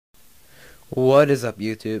What is up,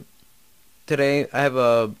 YouTube? Today I have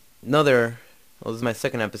this is my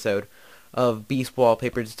second episode of Beast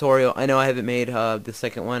Wallpaper tutorial. I know I haven't made the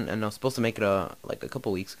second one, and I was supposed to make it like a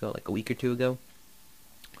couple weeks ago, like a week or two ago,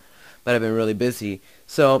 but I've been really busy.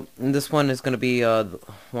 So this one is gonna be the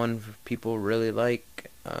one people really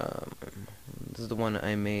like. This is the one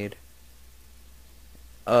I made.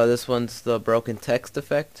 This one's the broken text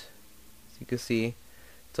effect. As you can see,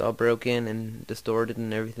 it's all broken and distorted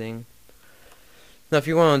and everything. Now, if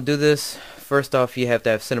you want to do this, first off, you have to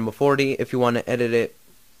have Cinema 4D. If you want to edit it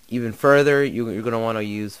even further, you're going to want to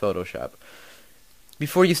use Photoshop.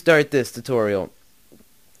 Before you start this tutorial,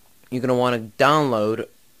 you're going to want to download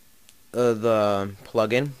the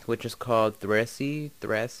plugin, which is called Thrasy,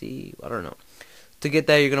 I don't know. To get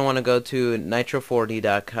that, you're going to want to go to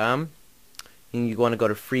nitro4d.com, and you want to go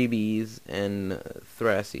to freebies and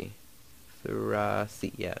Thrasy,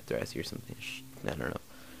 yeah, Thrasy or something. I don't know.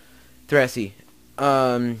 Thrasy.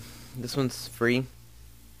 This one's free.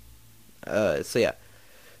 So yeah.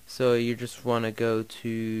 So you just want to go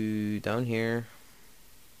to down here.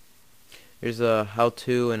 There's a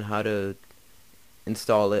how-to and how to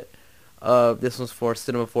install it. This one's for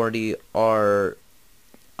Cinema 4D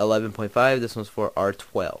R11.5. This one's for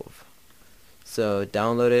R12. So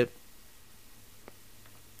download it.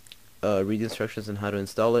 Read the instructions on how to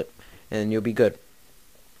install it, and you'll be good.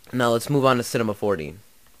 Now let's move on to Cinema 4D.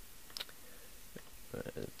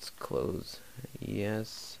 Let's close.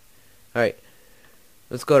 Yes. Alright.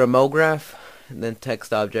 Let's go to MoGraph, and then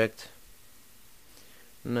text object.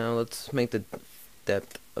 Now let's make the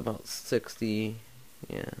depth about 60.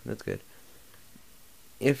 Yeah, that's good.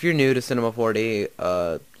 If you're new to Cinema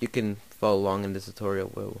 4D, you can follow along in this tutorial.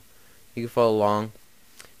 Whoa. You can follow along,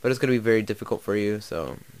 but it's going to be very difficult for you,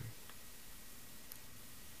 so...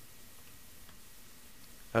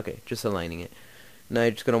 Okay, just aligning it. Now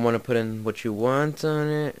you're just going to want to put in what you want on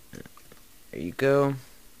it. There you go.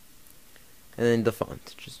 And then the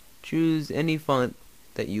font. Just choose any font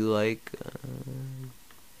that you like.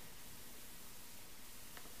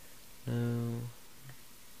 No.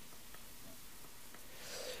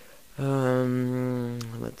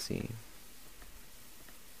 Let's see.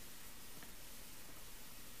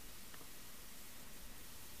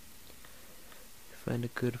 Find a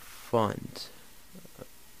good font.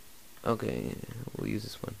 Okay, we'll use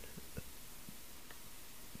this one.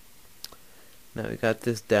 Now we got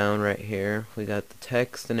this down right here. We got the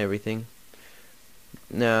text and everything.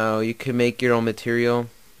 Now you can make your own material.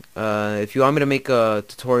 If you want me to make a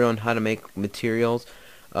tutorial on how to make materials,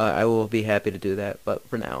 I will be happy to do that. But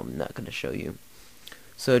for now, I'm not going to show you.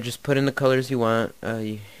 So just put in the colors you want.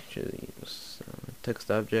 You should use text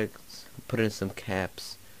objects. Put in some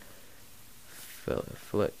caps.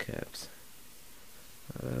 Fillet caps.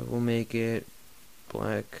 We'll make it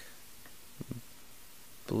black,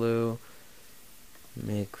 blue,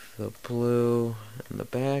 make the blue in the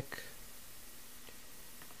back.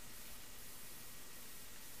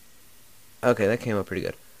 Okay, that came out pretty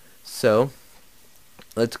good. So,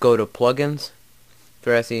 let's go to plugins,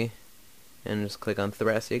 Thrasy, and just click on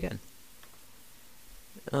Thrasy again.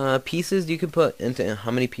 Pieces you can put into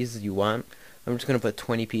how many pieces you want. I'm just going to put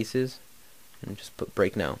 20 pieces, and just put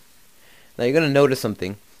break now. Now you're going to notice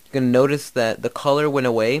something. You're going to notice that the color went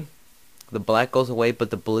away. The black goes away, but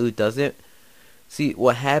the blue doesn't. See,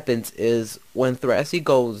 what happens is when Thrasy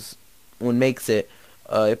makes it,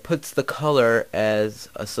 it puts the color as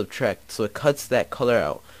a subtract. So it cuts that color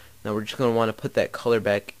out. Now we're just going to want to put that color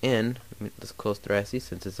back in. Let's close Thrasy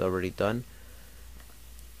since it's already done.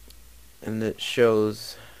 And it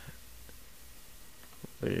shows,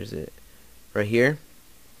 where is it? Right here.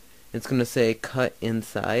 It's going to say cut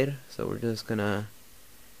inside, so we're just going to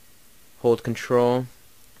hold control,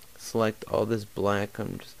 select all this black.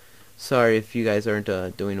 I'm just sorry if you guys aren't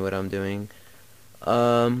doing what I'm doing.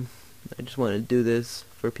 I just want to do this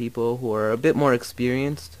for people who are a bit more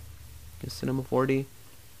experienced in Cinema 4D.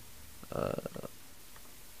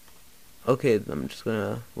 Okay, I'm just going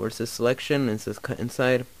to, where's this selection? It says cut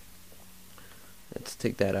inside. Let's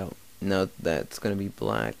take that out. Now that's going to be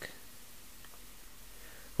black.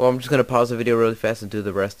 Well, I'm just going to pause the video really fast and do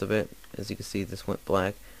the rest of it. As you can see, this went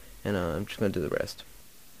black. And I'm just going to do the rest.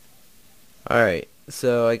 Alright,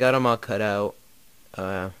 so I got them all cut out.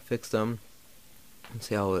 Fixed them. Let's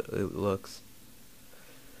see how it looks.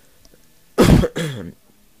 So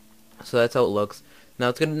that's how it looks. Now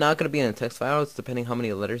it's not going to be in a text file. It's depending how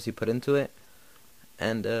many letters you put into it.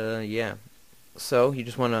 And yeah. So you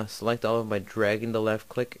just want to select all of them by dragging the left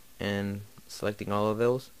click and selecting all of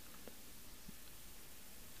those.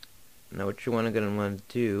 Now what you're going to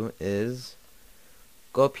do is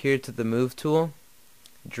go up here to the move tool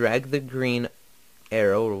drag the green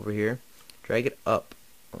arrow over here, drag it up.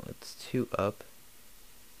 Oh, it's too up.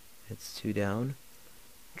 It's too down.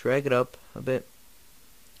 Drag it up a bit,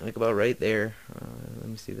 like about right there. Let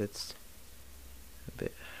me see, that's a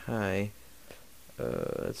bit high.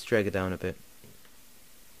 Let's drag it down a bit.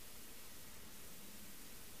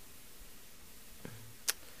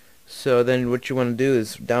 So then what you want to do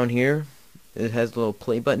is down here, it has a little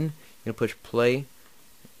play button. You're going to push play,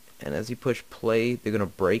 and as you push play, they're going to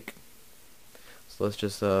break. So let's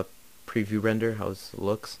just preview render how this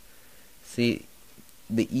looks. See,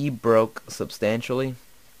 the E broke substantially.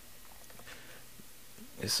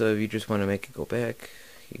 So if you just want to make it go back,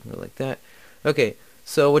 you can go like that. Okay,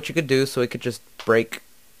 so what you could do so it could just break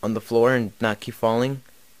on the floor and not keep falling,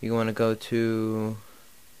 you want to go to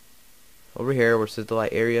over here where it says the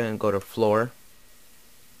light area and go to floor.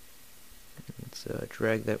 Let's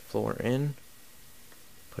drag that floor in,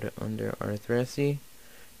 put it under R3,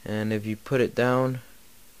 and if you put it down,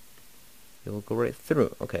 it will go right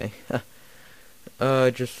through. Okay.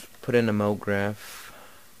 Just put in a MoGraph,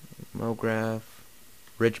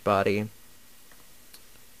 ridge body.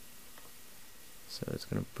 So it's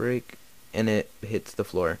gonna break, and it hits the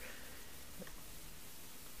floor.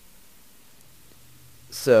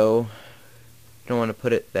 So you don't want to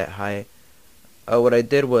put it that high. What I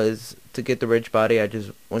did was, to get the ridge body, I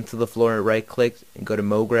just went to the floor, right clicked, and go to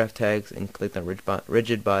MoGraph tags and clicked on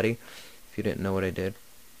rigid body. If you didn't know what I did.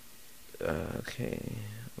 Okay,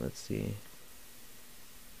 let's see.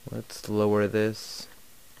 Let's lower this.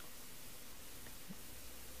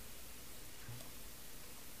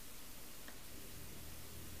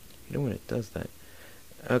 You know when it does that.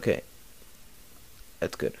 Okay,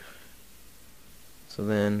 that's good. So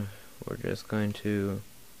then we're just going to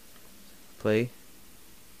play.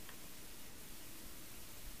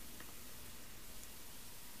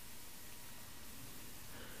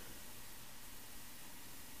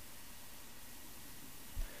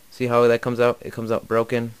 See how that comes out? It comes out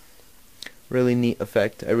broken. Really neat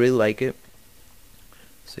effect. I really like it.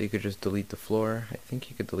 So you could just delete the floor. I think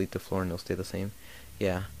you could delete the floor and it'll stay the same.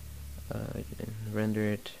 Yeah. Render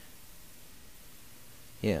it.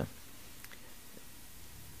 Yeah.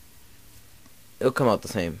 It'll come out the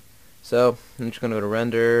same. So I'm just gonna go to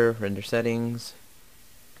render settings,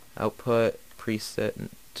 output, preset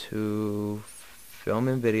to film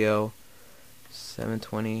and video,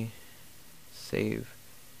 720, save,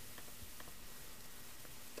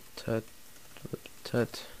 tut, and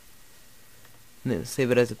then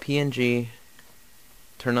save it as a PNG,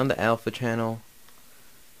 turn on the alpha channel,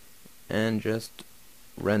 and just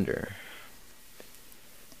render.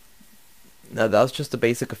 Now that was just a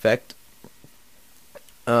basic effect.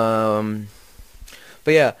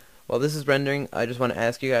 But yeah, while this is rendering, I just want to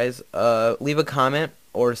ask you guys, leave a comment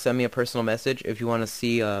or send me a personal message if you want to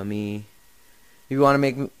see me. If you want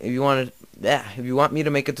me to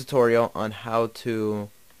make a tutorial on how to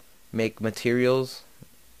make materials,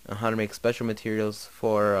 on how to make special materials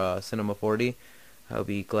for Cinema 4D, I'll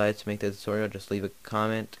be glad to make that tutorial. Just leave a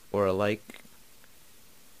comment or a like.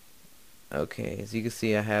 Okay, as you can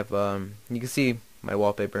see, I have you can see my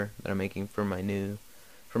wallpaper that I'm making for my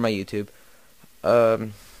YouTube.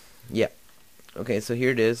 Yeah. Okay, so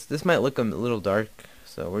here it is. This might look a little dark,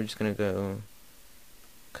 so we're just gonna go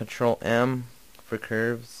Control M for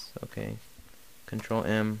curves. Okay, Control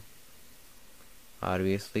M.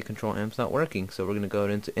 Obviously, Control M's not working, so we're gonna go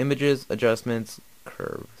into Images, Adjustments,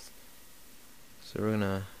 Curves. So we're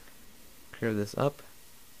gonna curve this up.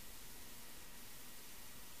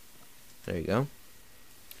 There you go.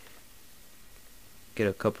 Get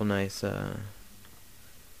a couple nice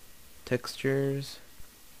textures,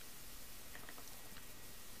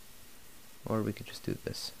 or we could just do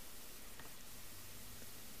this.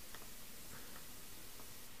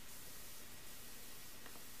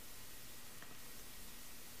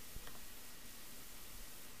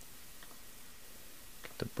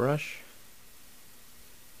 Get the brush.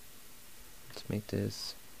 Let's make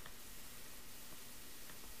this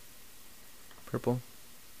purple.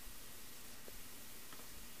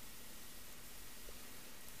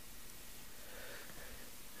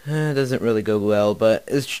 It doesn't really go well, but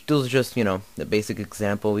it's still just, you know, the basic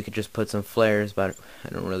example. We could just put some flares, but I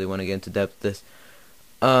don't really want to get into depth with this.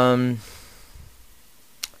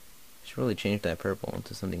 Should really change that purple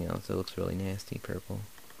into something else. It looks really nasty purple.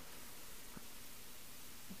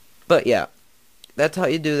 But yeah, that's how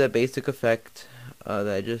you do that basic effect that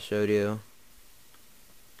I just showed you.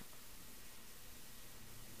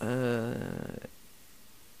 Let's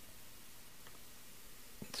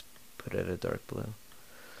put it at a dark blue.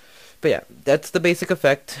 But yeah, that's the basic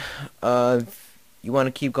effect. you want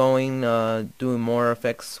to keep going, doing more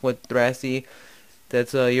effects with Thrasy,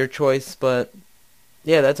 that's your choice. But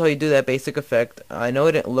yeah, that's how you do that basic effect. I know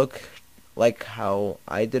it didn't look like how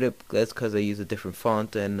I did it. That's because I use a different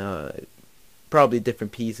font and probably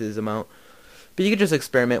different pieces amount. But you can just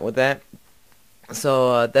experiment with that.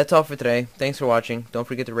 So that's all for today. Thanks for watching. Don't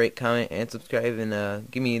forget to rate, comment, and subscribe, and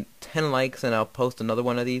give me 10 likes and I'll post another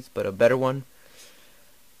one of these, but a better one.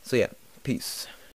 So yeah, peace.